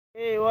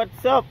Hey,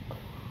 what's up,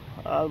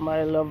 all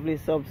my lovely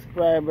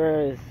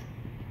subscribers?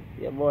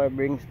 Your boy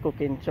brings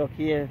cooking Chuck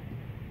here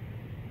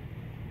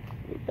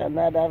with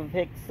another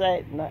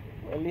well,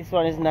 this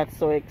one is not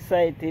so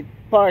excited.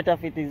 Part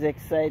of it is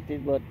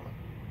excited, but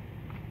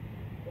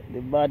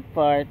the bad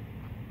part,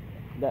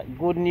 that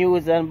good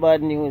news and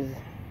bad news.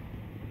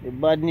 The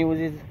bad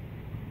news is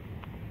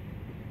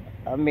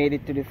I made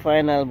it to the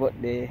final, but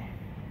they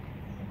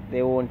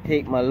won't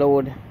take my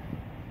load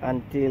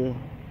until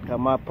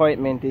my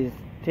appointment is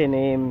 10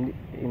 a.m.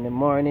 in the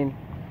morning,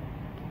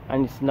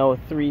 and it's now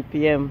 3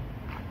 p.m.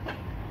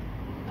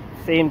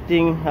 Same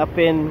thing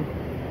happened,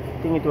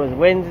 I think it was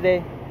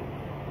Wednesday.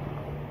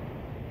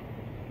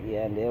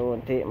 Yeah, they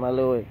won't take my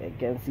load. I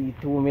can see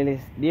 2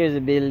 millis. There's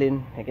a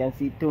building. I can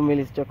see 2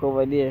 millis truck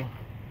over there.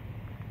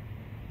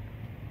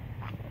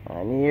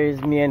 And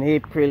here's me and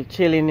April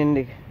chilling in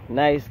the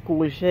nice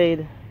cool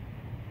shade.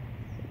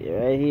 Yeah,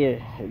 right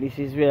here. This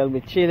is where I'll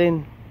be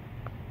chilling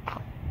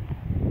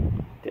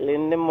till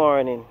in the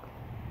morning.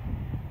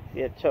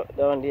 See a truck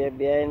down there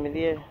behind me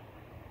there.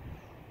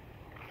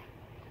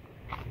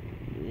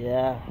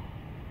 Yeah,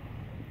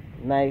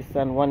 nice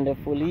and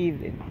wonderful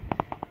evening.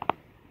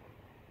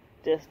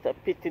 Just a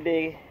pity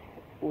they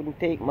wouldn't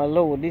take my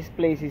load. This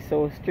place is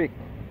so strict.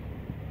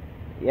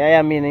 Yeah, I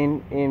am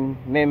in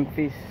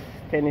Memphis,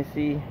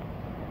 Tennessee.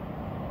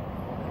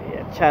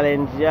 Yeah,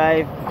 Challenge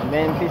Drive,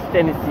 Memphis,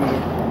 Tennessee.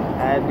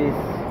 I had this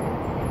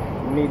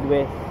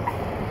Midwest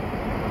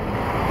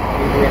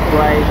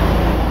ride.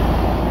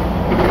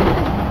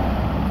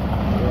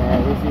 Yeah,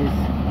 this is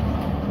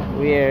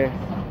where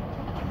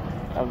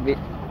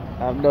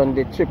I've done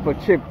the triple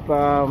trip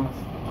from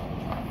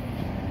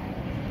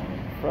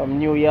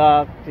New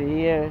York to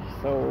here.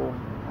 So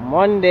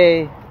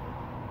Monday,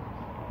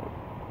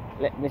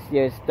 let me see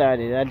how it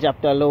started. I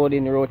dropped a load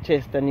in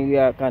Rochester, New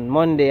York on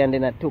Monday, and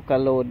then I took a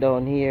load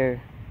down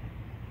here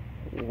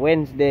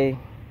Wednesday,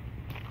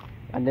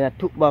 and then I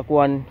took back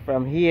one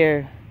from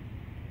here.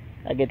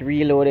 I get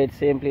reloaded,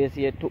 same place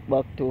here, took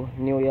back to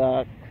New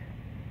York,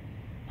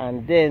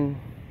 and then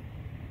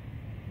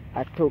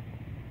I took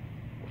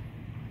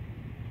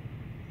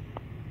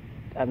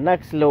a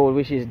next load,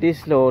 which is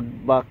this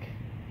load, back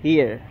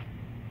here.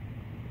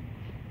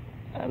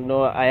 And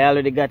now I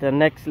already got a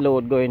next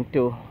load going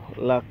to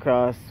La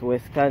Crosse,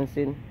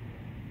 Wisconsin.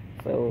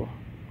 So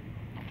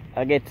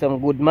I get some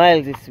good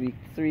miles this week.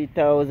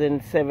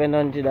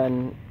 3,700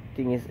 and I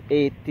think it's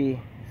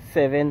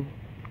 87.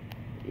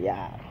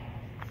 Yeah,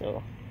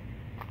 so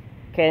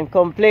can't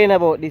complain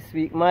about this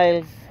week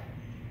miles.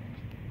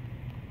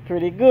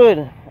 Pretty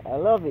good. I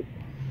love it.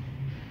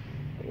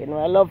 You know,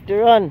 I love to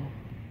run.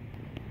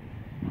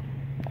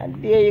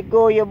 And there you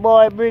go, your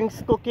boy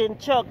brings cooking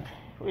Chuck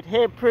with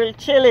April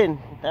chilling.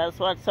 That's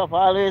what's up.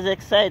 Always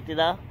excited,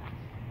 huh?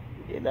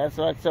 Yeah, that's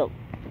what's up.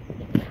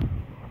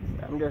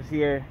 I'm just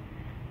here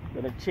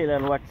gonna chill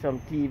and watch some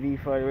TV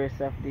for the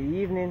rest of the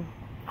evening.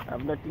 I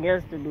have nothing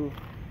else to do.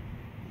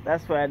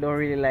 That's why I don't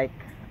really like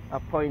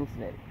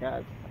appointments,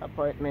 because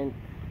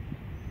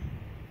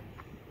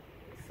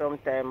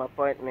sometimes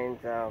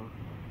appointments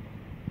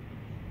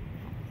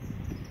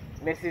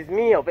messes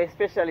me up,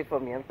 especially for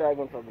me. I'm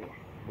talking for me,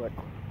 but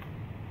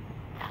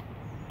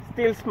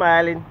still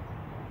smiling,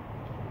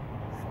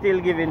 still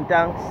giving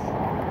thanks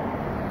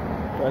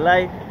for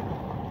life.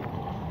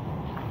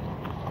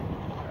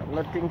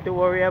 Nothing to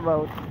worry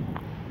about.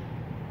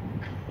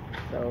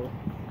 So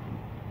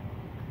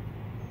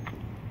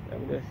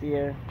I'm just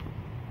here.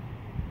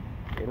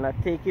 They're not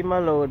taking my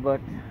load,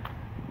 but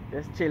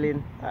just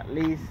chilling. At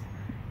least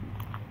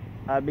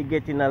I'll be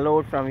getting a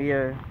load from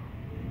here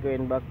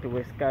going back to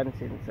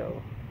Wisconsin.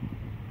 So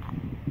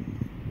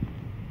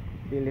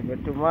deliver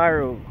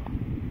tomorrow,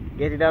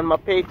 get it on my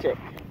paycheck.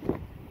 So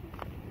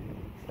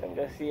I'm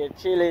just here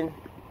chilling,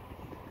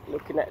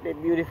 looking at the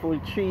beautiful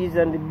trees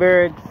and the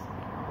birds.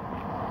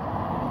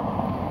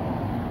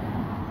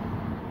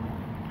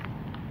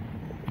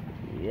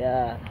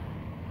 Yeah, I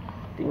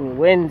think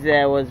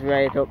Wednesday I was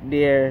right up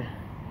there.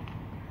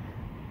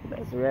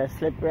 That's where I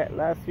slept right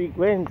last week,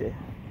 Wednesday.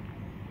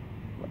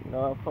 But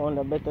now I found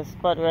a better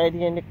spot right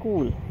here in the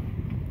cool.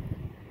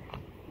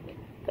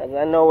 Because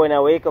I know when I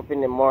wake up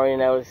in the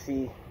morning, I will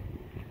see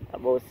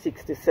about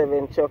 6 to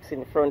 7 trucks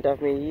in front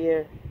of me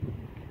here.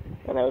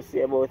 And I will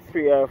see about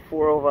 3 or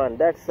 4 over on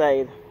that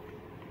side.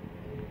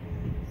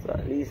 So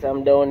at least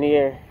I'm down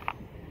here.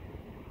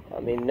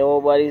 I'm in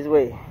nobody's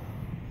way.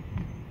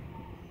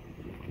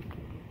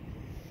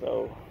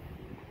 So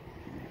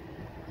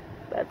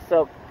that's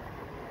up.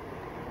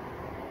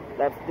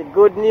 That's the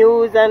good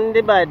news and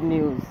the bad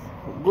news.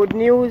 Good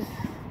news,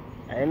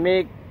 I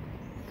make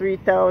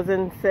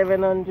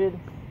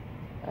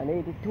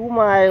 3,782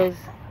 miles.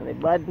 And the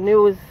bad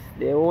news,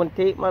 they won't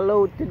take my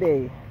load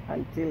today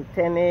until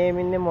 10 a.m.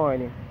 in the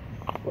morning.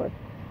 But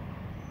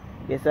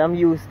guess I'm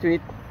used to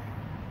it.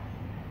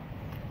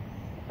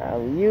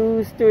 I'm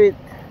used to it.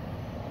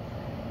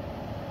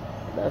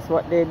 That's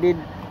what they did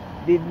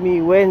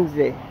me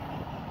Wednesday.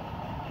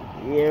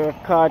 Here a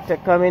Carter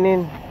coming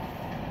in.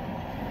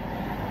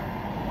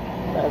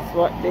 That's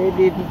what they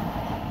did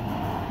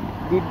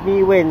Did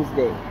Me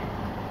Wednesday.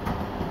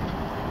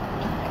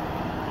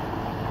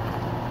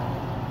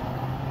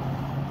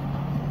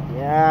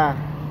 Yeah,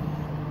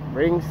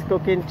 Brings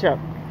Cooking Chuck.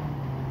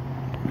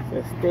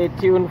 So stay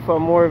tuned for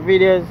more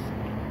videos.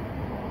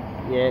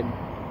 Yeah,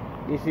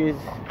 this is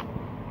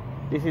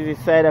the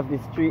side of the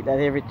street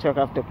that every truck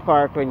have to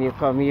park when you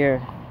come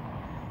here,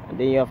 and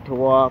then you have to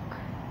walk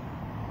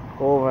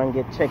over and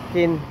get checked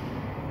in.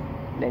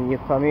 Then you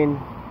come in,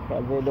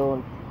 because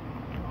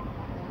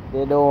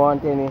they don't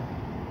want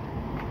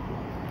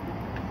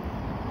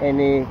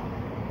any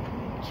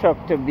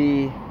truck to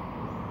be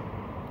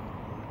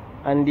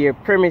on their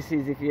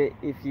premises.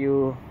 If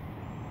you,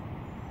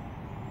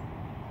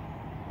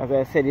 as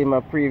I said in my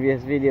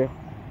previous video,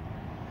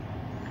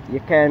 you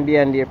can't be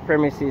on their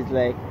premises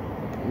like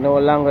no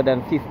longer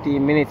than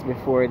 15 minutes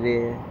before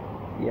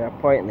your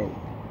appointment.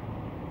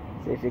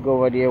 So if you go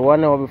over there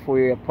 1 hour before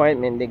your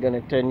appointment, they're gonna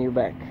turn you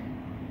back.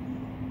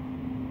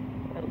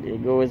 And there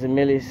goes the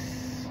Millis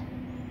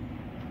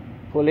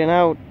pulling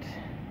out.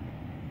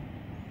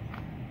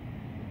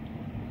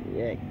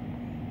 Yeah,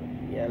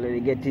 he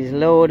already get his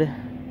load,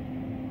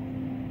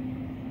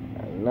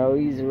 and now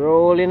he's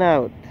rolling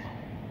out.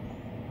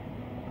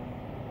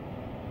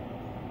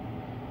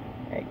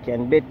 I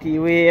can bet he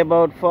weigh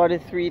about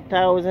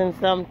 43,000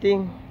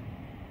 something.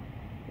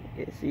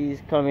 Guess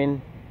he's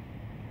coming.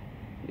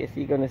 Guess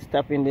he's gonna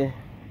stop in the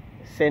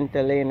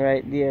center lane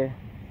right there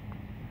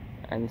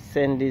and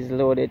send his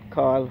loaded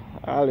call.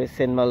 I always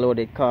send my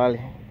loaded call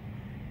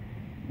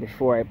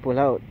before I pull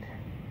out.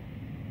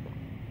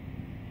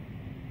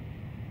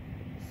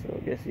 So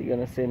I guess he's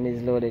gonna send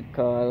his loaded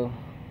call,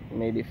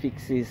 maybe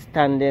fix his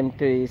tandem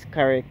to his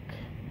correct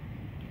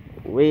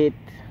weight.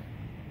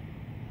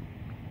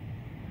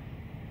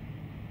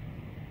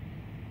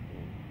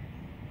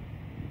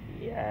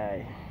 Yeah,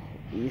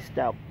 he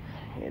stopped.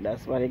 Yeah,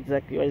 that's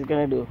exactly what he's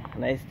gonna do.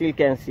 And I still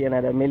can see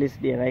another Millis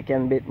there, and I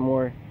can bet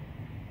more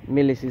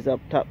Millis is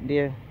up top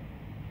there.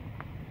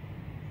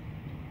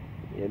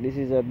 Yeah, this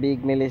is a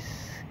big Millis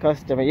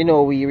customer. You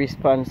know, we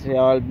respond to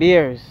all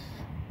beers.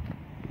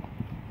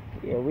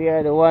 Yeah, we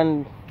are the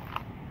one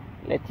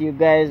let you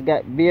guys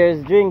got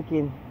beers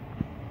drinking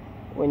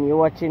when you're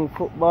watching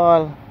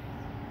football,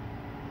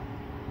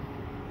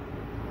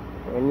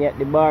 when you're at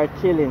the bar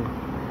chilling.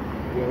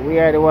 Yeah, we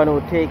are the one who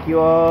take you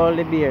all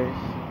the beers.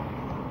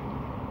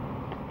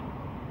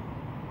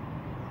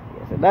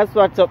 Yeah, so that's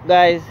what's up,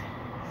 guys.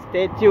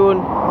 Stay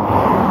tuned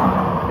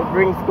to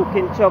Brings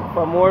Cooking Chuck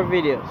for more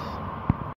videos.